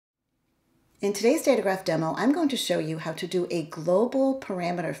In today's DataGraph demo, I'm going to show you how to do a global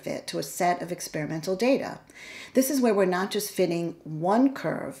parameter fit to a set of experimental data. This is where we're not just fitting one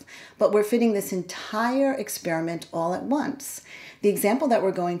curve, but we're fitting this entire experiment all at once. The example that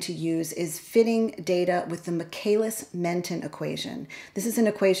we're going to use is fitting data with the Michaelis-Menten equation. This is an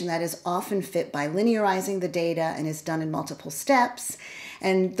equation that is often fit by linearizing the data and is done in multiple steps.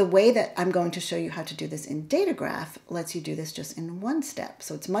 And the way that I'm going to show you how to do this in DataGraph lets you do this just in one step.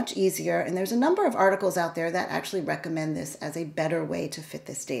 So it's much easier, and there's a number of articles out there that actually recommend this as a better way to fit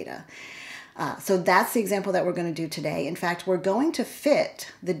this data. So that's the example that we're going to do today. In fact, we're going to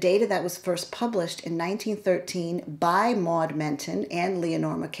fit the data that was first published in 1913 by Maud Menten and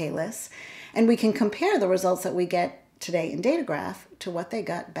Leonore Michaelis, and we can compare the results that we get today in DataGraph to what they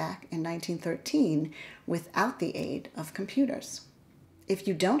got back in 1913 without the aid of computers. If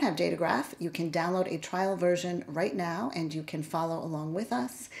you don't have DataGraph, you can download a trial version right now and you can follow along with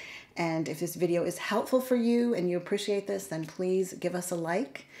us. And if this video is helpful for you and you appreciate this, then please give us a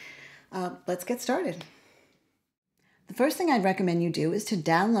like. Let's get started. The first thing I'd recommend you do is to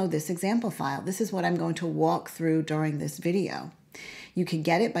download this example file. This is what I'm going to walk through during this video. You can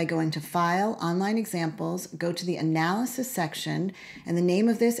get it by going to File, Online Examples, go to the Analysis section, and the name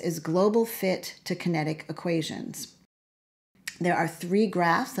of this is Global Fit to Kinetic Equations. There are 3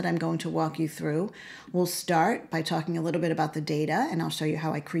 graphs that I'm going to walk you through. We'll start by talking a little bit about the data, and I'll show you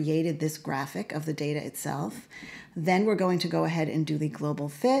how I created this graphic of the data itself. Then we're going to go ahead and do the global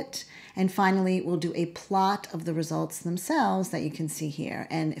fit. And finally, we'll do a plot of the results themselves that you can see here.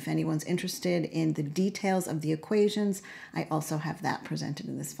 And if anyone's interested in the details of the equations, I also have that presented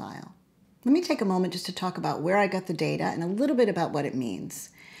in this file. Let me take a moment just to talk about where I got the data and a little bit about what it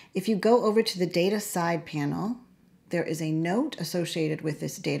means. If you go over to the data side panel, there is a note associated with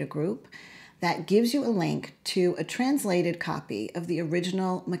this data group that gives you a link to a translated copy of the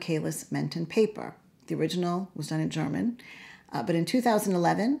original Michaelis-Menten paper. The original was done in German, but in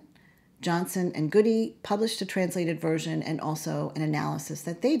 2011, Johnson and Goody published a translated version and also an analysis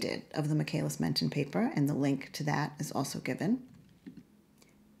that they did of the Michaelis-Menten paper, and the link to that is also given.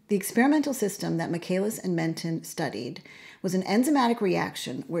 The experimental system that Michaelis and Menten studied was an enzymatic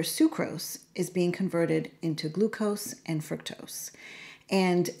reaction where sucrose is being converted into glucose and fructose.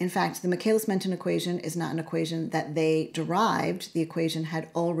 And in fact, the Michaelis-Menten equation is not an equation that they derived. The equation had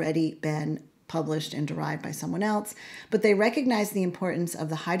already been published and derived by someone else, but they recognized the importance of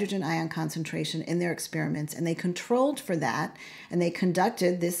the hydrogen ion concentration in their experiments, and they controlled for that, and they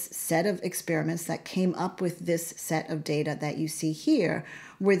conducted this set of experiments that came up with this set of data that you see here,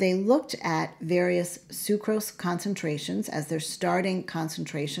 where they looked at various sucrose concentrations as their starting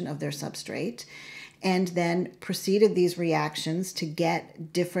concentration of their substrate, and then proceeded these reactions to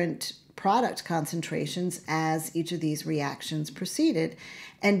get different product concentrations as each of these reactions proceeded.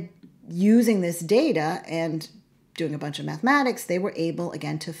 And using this data and doing a bunch of mathematics, they were able,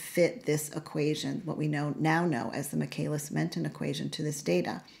 again, to fit this equation, what we now know as the Michaelis-Menten equation, to this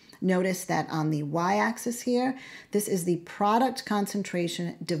data. Notice that on the y-axis here, this is the product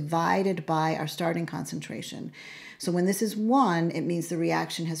concentration divided by our starting concentration. So when this is 1, it means the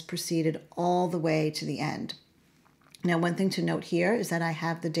reaction has proceeded all the way to the end. Now, one thing to note here is that I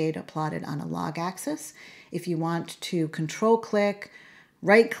have the data plotted on a log axis. If you want to control click,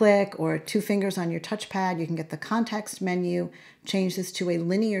 right click, or 2 fingers on your touchpad, you can get the context menu, change this to a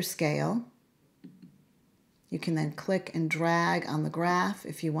linear scale. You can then click and drag on the graph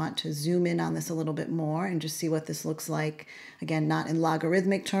if you want to zoom in on this a little bit more and just see what this looks like. Again, not in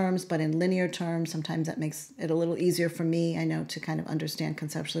logarithmic terms, but in linear terms. Sometimes that makes it a little easier for me, I know, to kind of understand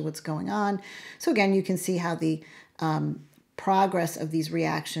conceptually what's going on. So again, you can see how the progress of these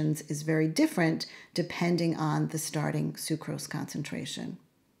reactions is very different depending on the starting sucrose concentration.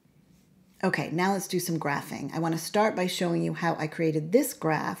 Okay, now let's do some graphing. I want to start by showing you how I created this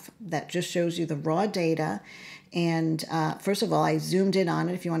graph that just shows you the raw data. And first of all, I zoomed in on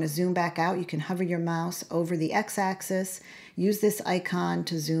it. If you want to zoom back out, you can hover your mouse over the x-axis, use this icon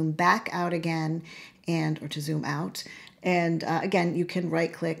to zoom back out again, or to zoom out. And again, you can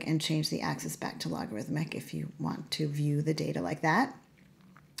right click and change the axis back to logarithmic if you want to view the data like that.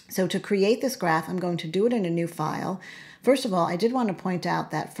 So to create this graph, I'm going to do it in a new file. First of all, I did want to point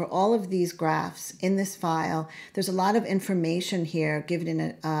out that for all of these graphs in this file, there's a lot of information here given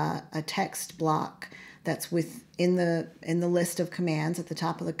in a text block that's within the list of commands at the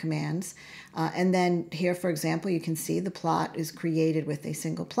top of the commands. And then here, for example, you can see the plot is created with a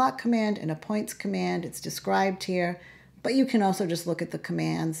single plot command and a points command. It's described here. But you can also just look at the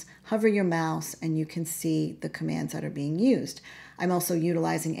commands, hover your mouse, and you can see the commands that are being used. I'm also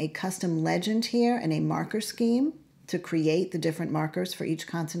utilizing a custom legend here and a marker scheme to create the different markers for each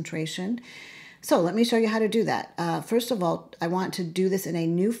concentration. So let me show you how to do that. First of all, I want to do this in a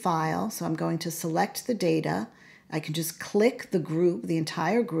new file. So I'm going to select the data. I can just click the group, the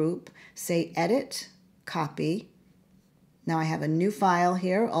entire group, say Edit, Copy. Now I have a new file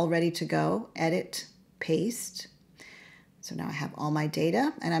here all ready to go. Edit, Paste. So now I have all my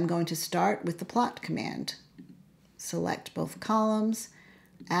data, and I'm going to start with the plot command. Select both columns,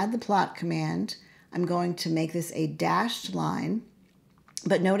 add the plot command. I'm going to make this a dashed line.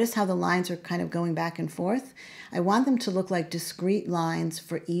 But notice how the lines are kind of going back and forth. I want them to look like discrete lines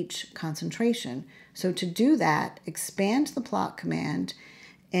for each concentration. So to do that, expand the plot command,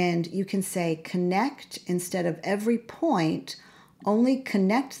 and you can say connect instead of every point, only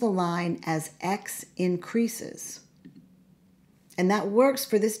connect the line as X increases. And that works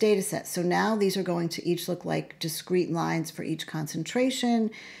for this data set. So now these are going to each look like discrete lines for each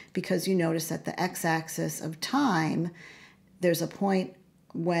concentration, because you notice that the x-axis of time, there's a point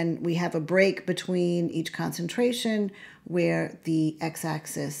when we have a break between each concentration where the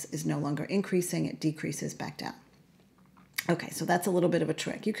x-axis is no longer increasing, it decreases back down. Okay, so that's a little bit of a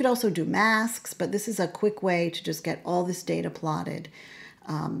trick. You could also do masks, but this is a quick way to just get all this data plotted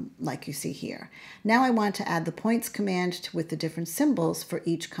like you see here. Now I want to add the points command with the different symbols for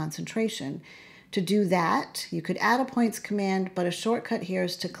each concentration. To do that, you could add a points command, but a shortcut here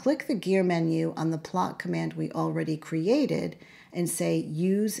is to click the gear menu on the plot command we already created and say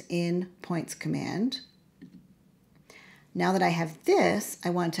use in points command. Now that I have this, I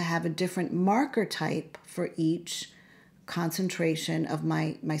want to have a different marker type for each concentration of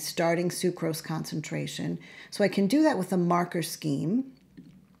my starting sucrose concentration. So I can do that with a marker scheme.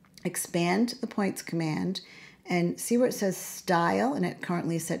 Expand the points command and see where it says style, and it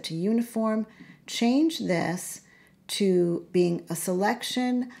currently is set to uniform. Change this to being a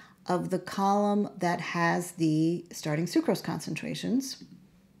selection of the column that has the starting sucrose concentrations.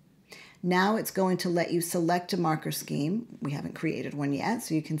 Now it's going to let you select a marker scheme. We haven't created one yet,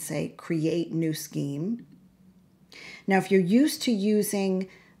 so you can say create new scheme. Now, if you're used to using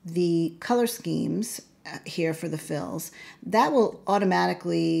the color schemes here for the fills, that will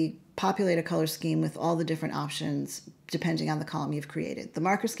automatically populate a color scheme with all the different options depending on the column you've created. The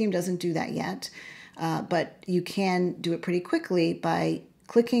marker scheme doesn't do that yet, but you can do it pretty quickly by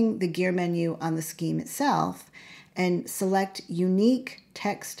clicking the gear menu on the scheme itself and select unique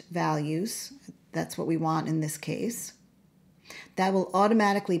text values. That's what we want in this case. That will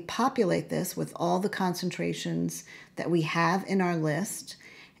automatically populate this with all the concentrations that we have in our list.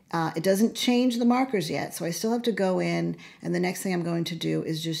 It doesn't change the markers yet, so I still have to go in, and the next thing I'm going to do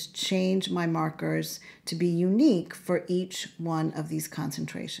is just change my markers to be unique for each one of these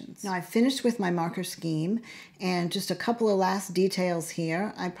concentrations. Now I've finished with my marker scheme, and just a couple of last details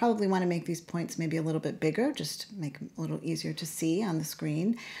here. I probably want to make these points maybe a little bit bigger, just to make them a little easier to see on the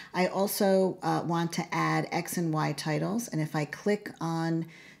screen. I also want to add X and Y titles, and if I click on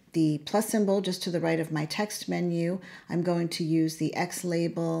the plus symbol just to the right of my text menu, I'm going to use the X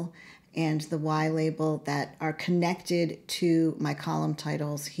label and the Y label that are connected to my column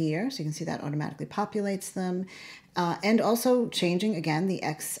titles here. So you can see that automatically populates them. And also changing, again, the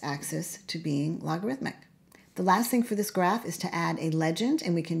X-axis to being logarithmic. The last thing for this graph is to add a legend,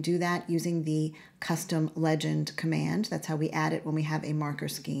 and we can do that using the custom legend command. That's how we add it when we have a marker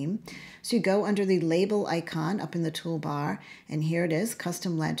scheme. So you go under the label icon up in the toolbar, and here it is,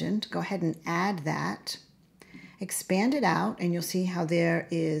 custom legend. Go ahead and add that. Expand it out, and you'll see how there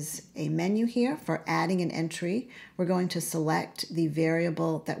is a menu here for adding an entry. We're going to select the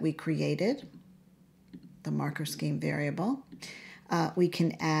variable that we created, the marker scheme variable. We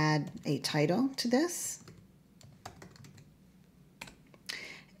can add a title to this.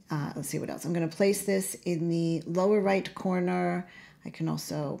 Let's see what else. I'm going to place this in the lower right corner. I can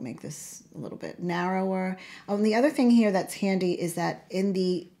also make this a little bit narrower. And the other thing here that's handy is that in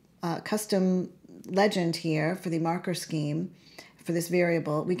the custom legend here for the marker scheme, for this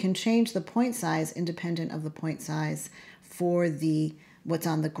variable, we can change the point size independent of the point size for the what's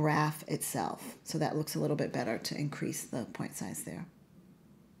on the graph itself. So that looks a little bit better to increase the point size there.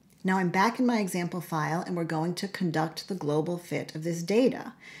 Now I'm back in my example file, and we're going to conduct the global fit of this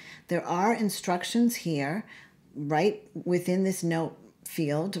data. There are instructions here right within this note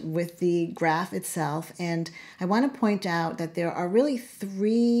field with the graph itself, and I want to point out that there are really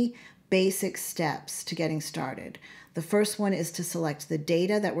 3 basic steps to getting started. The first one is to select the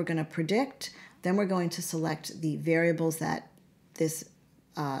data that we're going to predict. Then we're going to select the variables that this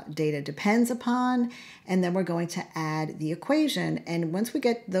data depends upon, and then we're going to add the equation. And once we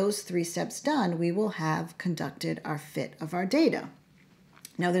get those 3 steps done, we will have conducted our fit of our data.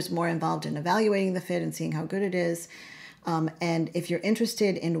 Now there's more involved in evaluating the fit and seeing how good it is. And if you're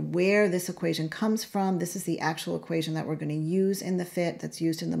interested in where this equation comes from, this is the actual equation that we're going to use in the fit that's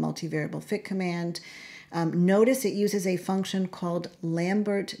used in the multivariable fit command. Notice it uses a function called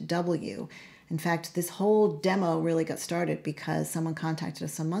Lambert W. In fact, this whole demo really got started because someone contacted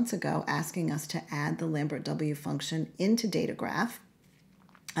us some months ago asking us to add the Lambert W function into DataGraph.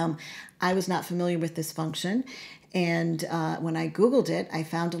 I was not familiar with this function, and when I Googled it, I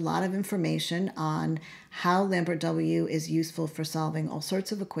found a lot of information on how Lambert W is useful for solving all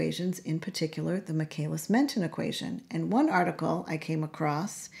sorts of equations, in particular the Michaelis-Menten equation. And one article I came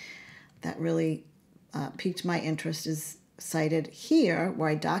across that really piqued my interest is cited here, where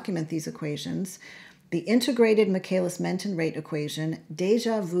I document these equations: the integrated Michaelis-Menten rate equation,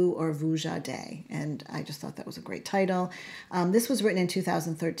 déjà vu or vous jàdé. And I just thought that was a great title. This was written in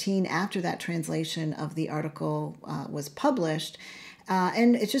 2013 after that translation of the article was published.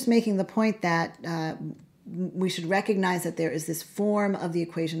 And it's just making the point that we should recognize that there is this form of the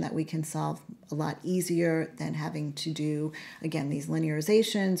equation that we can solve a lot easier than having to do, again, these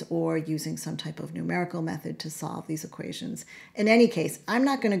linearizations or using some type of numerical method to solve these equations. In any case, I'm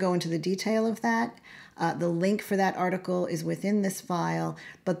not going to go into the detail of that. The link for that article is within this file,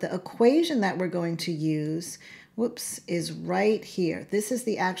 but the equation that we're going to use, is right here. This is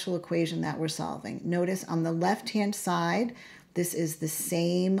the actual equation that we're solving. Notice on the left-hand side, this is the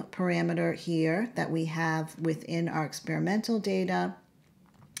same parameter here that we have within our experimental data.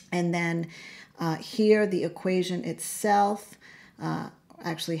 And then here, the equation itself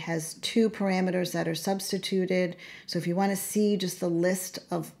actually has two parameters that are substituted. So if you want to see just the list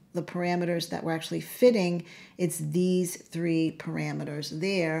of the parameters that we're actually fitting, it's these three parameters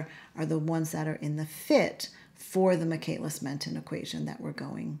there are the ones that are in the fit for the Michaelis-Menten equation that we're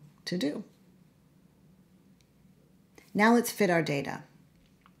going to do. Now let's fit our data.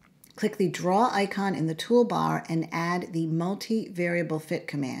 Click the draw icon in the toolbar and add the multivariable fit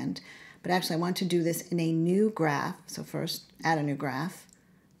command. But actually I want to do this in a new graph. So first add a new graph,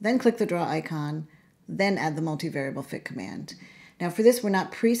 then click the draw icon, then add the multivariable fit command. Now for this, we're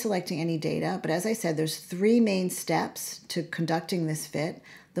not pre-selecting any data, but as I said, there's three main steps to conducting this fit.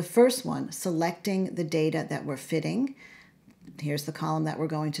 The first one, selecting the data that we're fitting. Here's the column that we're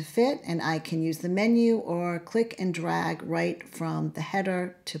going to fit, and I can use the menu or click and drag right from the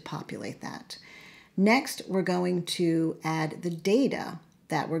header to populate that. Next, we're going to add the data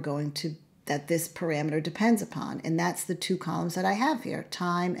that that this parameter depends upon, and that's the two columns that I have here,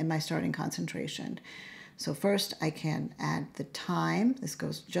 time and my starting concentration. So first I can add the time. This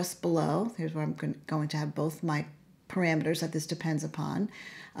goes just below. Here's where I'm going to have both my parameters that this depends upon.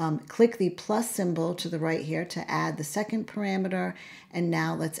 Click the plus symbol to the right here to add the second parameter, and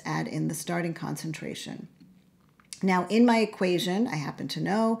now let's add in the starting concentration. Now in my equation, I happen to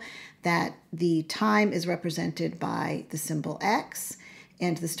know that the time is represented by the symbol x,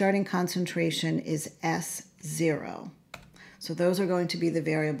 and the starting concentration is S0. So those are going to be the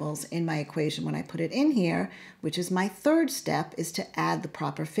variables in my equation when I put it in here, which is my third step, is to add the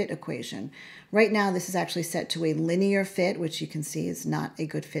proper fit equation. Right now, this is actually set to a linear fit, which you can see is not a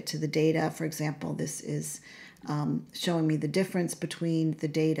good fit to the data. For example, this is showing me the difference between the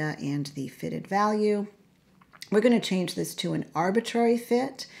data and the fitted value. We're going to change this to an arbitrary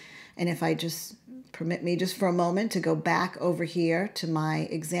fit. And if I just permit me just for a moment to go back over here to my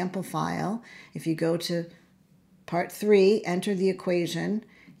example file, if you go to Part 3, enter the equation.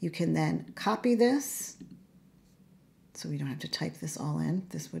 You can then copy this, so we don't have to type this all in.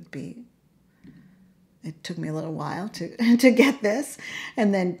 This would be, it took me a little while to get this,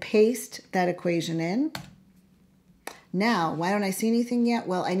 and then paste that equation in. Now, why don't I see anything yet?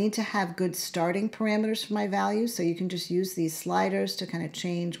 Well, I need to have good starting parameters for my values, so you can just use these sliders to kind of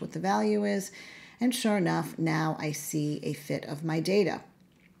change what the value is. And sure enough, now I see a fit of my data.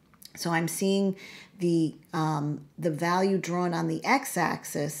 So I'm seeing the value drawn on the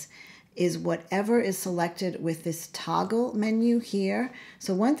x-axis is whatever is selected with this toggle menu here.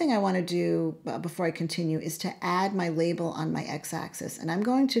 So one thing I want to do before I continue is to add my label on my x-axis. And I'm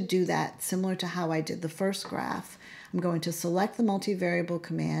going to do that similar to how I did the first graph. I'm going to select the multivariable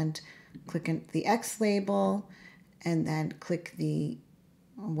command, click in the x label, and then click the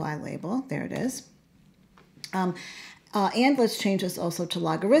y label. There it is. And let's change this also to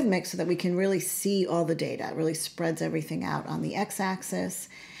logarithmic so that we can really see all the data. It really spreads everything out on the x-axis.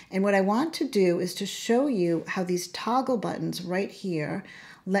 And what I want to do is to show you how these toggle buttons right here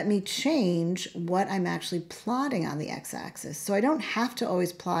let me change what I'm actually plotting on the x-axis. So I don't have to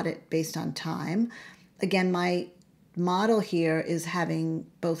always plot it based on time. Again, my model here is having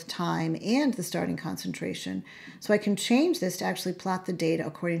both time and the starting concentration. So I can change this to actually plot the data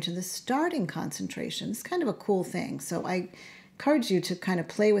according to the starting concentration. It's kind of a cool thing. So I encourage you to kind of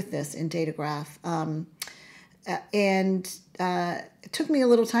play with this in DataGraph. It took me a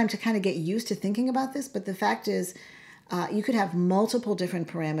little time to kind of get used to thinking about this, but the fact is you could have multiple different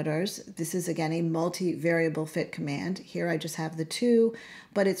parameters. This is, again, a multi-variable fit command. Here I just have the two,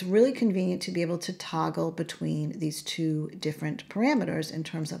 but it's really convenient to be able to toggle between these two different parameters in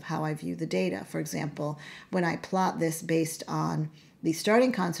terms of how I view the data. For example, when I plot this based on the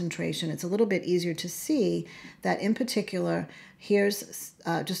starting concentration, it's a little bit easier to see that in particular, here's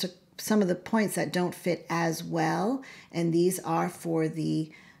just some of the points that don't fit as well, and these are for the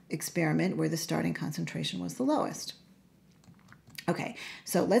experiment where the starting concentration was the lowest. Okay,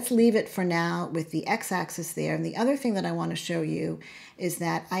 so let's leave it for now with the x-axis there. And the other thing that I want to show you is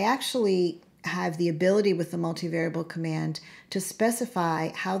that I actually have the ability with the multivariable command to specify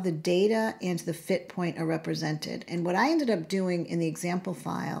how the data and the fit point are represented. And what I ended up doing in the example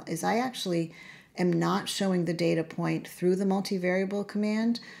file is I actually am not showing the data point through the multivariable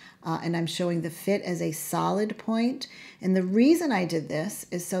command, and I'm showing the fit as a solid point. And the reason I did this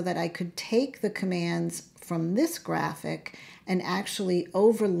is so that I could take the commands from this graphic and actually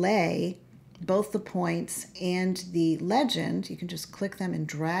overlay both the points and the legend. You can just click them and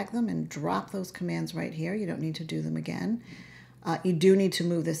drag them and drop those commands right here. You don't need to do them again. You do need to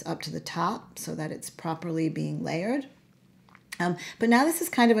move this up to the top so that it's properly being layered. But now this is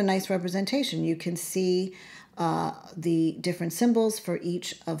kind of a nice representation. You can see the different symbols for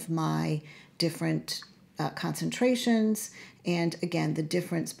each of my different concentrations, and again, the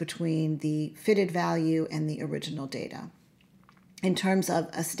difference between the fitted value and the original data. In terms of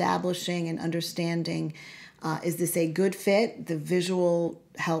establishing and understanding, is this a good fit? The visual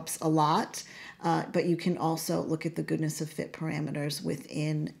helps a lot, but you can also look at the goodness of fit parameters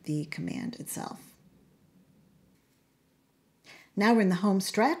within the command itself. Now we're in the home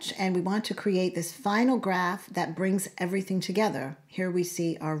stretch, and we want to create this final graph that brings everything together. Here we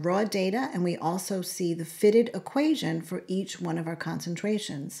see our raw data, and we also see the fitted equation for each one of our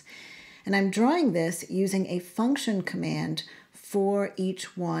concentrations. And I'm drawing this using a function command for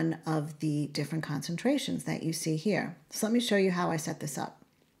each one of the different concentrations that you see here. So let me show you how I set this up.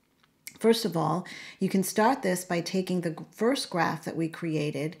 First of all, you can start this by taking the first graph that we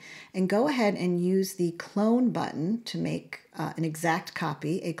created and go ahead and use the clone button to make an exact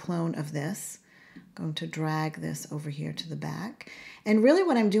copy, a clone of this. I'm going to drag this over here to the back. And really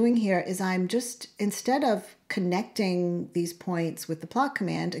what I'm doing here is I'm just, instead of connecting these points with the plot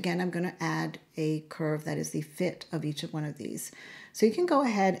command, again, I'm going to add a curve that is the fit of each of one of these. So you can go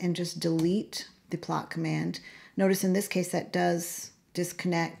ahead and just delete the plot command. Notice in this case that does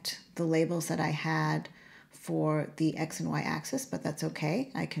disconnect the labels that I had for the X and Y axis, but that's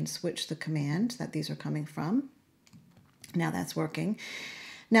okay. I can switch the command that these are coming from. Now that's working.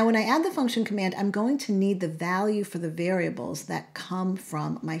 Now when I add the function command, I'm going to need the value for the variables that come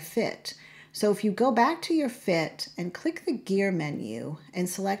from my fit. So if you go back to your fit and click the gear menu and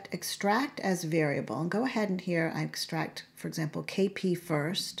select extract as variable, and go ahead and here I extract, for example, KP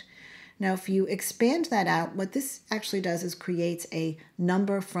first. Now, if you expand that out, what this actually does is creates a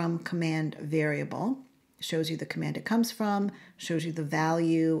number from command variable. It shows you the command it comes from, shows you the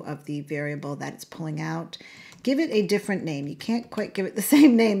value of the variable that it's pulling out. Give it a different name. You can't quite give it the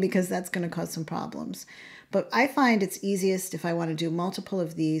same name because that's going to cause some problems. But I find it's easiest if I want to do multiple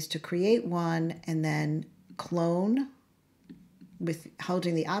of these to create one and then clone with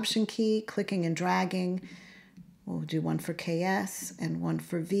holding the Option key, clicking and dragging. We'll do one for KS and one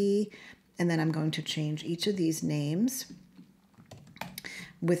for V, and then I'm going to change each of these names.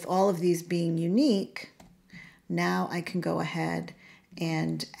 With all of these being unique, now I can go ahead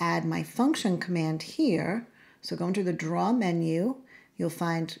and add my function command here. So going to the Draw menu, you'll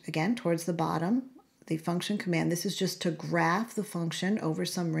find, again, towards the bottom, the function command. This is just to graph the function over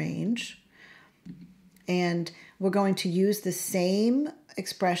some range. And we're going to use the same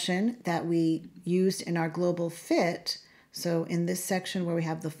expression that we used in our global fit. So in this section where we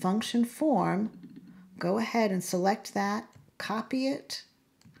have the function form, go ahead and select that, copy it.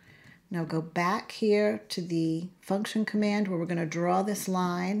 Now go back here to the function command where we're going to draw this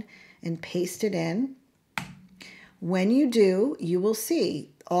line and paste it in. When you do, you will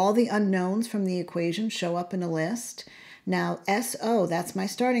see all the unknowns from the equation show up in a list. Now SO, that's my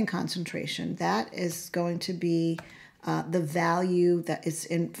starting concentration. That is going to be the value that is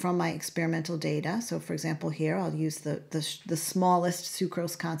from my experimental data. So for example here, I'll use the smallest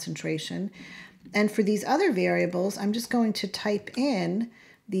sucrose concentration. And for these other variables, I'm just going to type in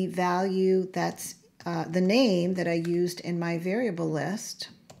the value that's the name that I used in my variable list.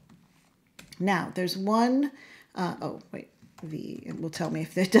 Now, there's one, V, it will tell me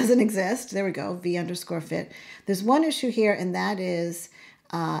if it doesn't exist. There we go, V_fit. There's one issue here, and that is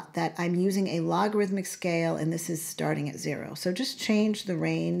that I'm using a logarithmic scale, and this is starting at 0. So just change the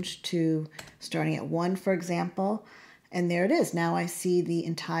range to starting at 1, for example, and there it is. Now I see the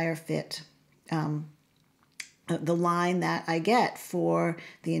entire fit, the line that I get for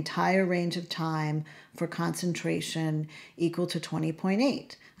the entire range of time for concentration equal to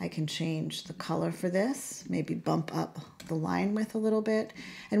 20.8. I can change the color for this, maybe bump up the line width a little bit.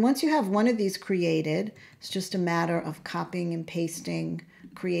 And once you have one of these created, it's just a matter of copying and pasting,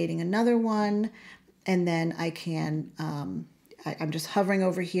 creating another one, and then I can, I'm just hovering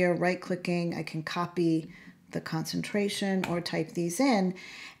over here, right-clicking, I can copy the concentration or type these in,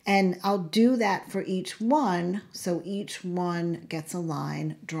 and I'll do that for each one, so each one gets a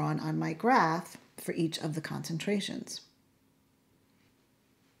line drawn on my graph for each of the concentrations.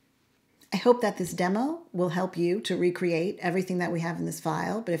 I hope that this demo will help you to recreate everything that we have in this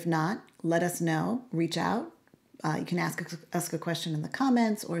file, but if not, let us know, reach out. You can ask us a question in the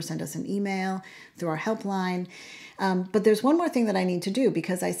comments or send us an email through our helpline. But there's one more thing that I need to do,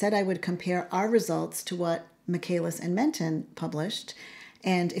 because I said I would compare our results to what Michaelis-Menten published.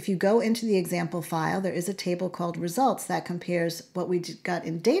 And if you go into the example file, there is a table called results that compares what we got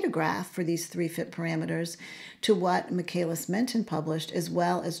in DataGraph for these 3 fit parameters to what Michaelis-Menten published, as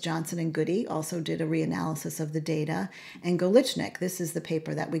well as Johnson and Goody also did a reanalysis of the data. And Goličnik, this is the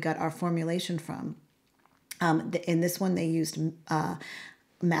paper that we got our formulation from. In this one, they used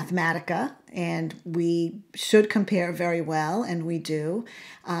Mathematica, and we should compare very well, and we do.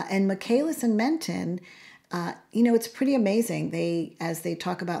 And Michaelis and Menten, you know, it's pretty amazing. As they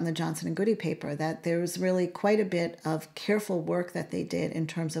talk about in the Johnson and Goody paper, that there was really quite a bit of careful work that they did in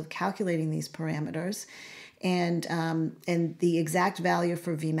terms of calculating these parameters. And the exact value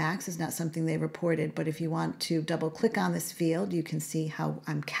for Vmax is not something they reported, but if you want to double click on this field, you can see how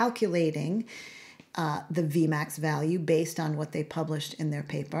I'm calculating the Vmax value based on what they published in their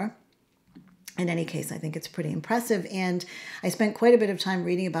paper. In any case, I think it's pretty impressive, and I spent quite a bit of time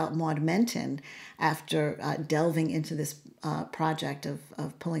reading about Maud Menten after delving into this project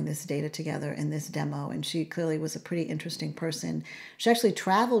of pulling this data together in this demo, and she clearly was a pretty interesting person. She actually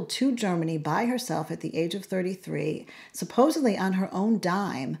traveled to Germany by herself at the age of 33, supposedly on her own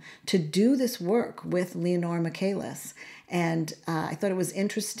dime, to do this work with Leonore Michaelis. And I thought it was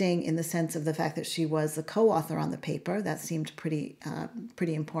interesting in the sense of the fact that she was the co-author on the paper. That seemed pretty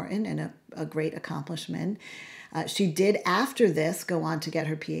important and a great accomplishment. She did, after this, go on to get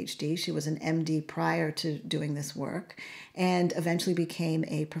her PhD. She was an MD prior to doing this work, and eventually became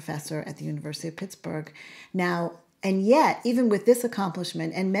a professor at the University of Pittsburgh. Now, and yet, even with this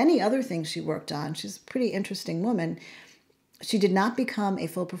accomplishment and many other things she worked on, she's a pretty interesting woman, she did not become a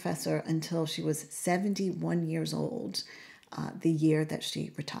full professor until she was 71 years old, the year that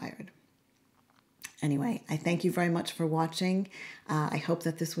she retired. Anyway, I thank you very much for watching. I hope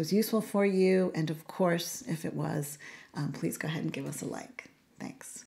that this was useful for you. And of course, if it was, please go ahead and give us a like. Thanks.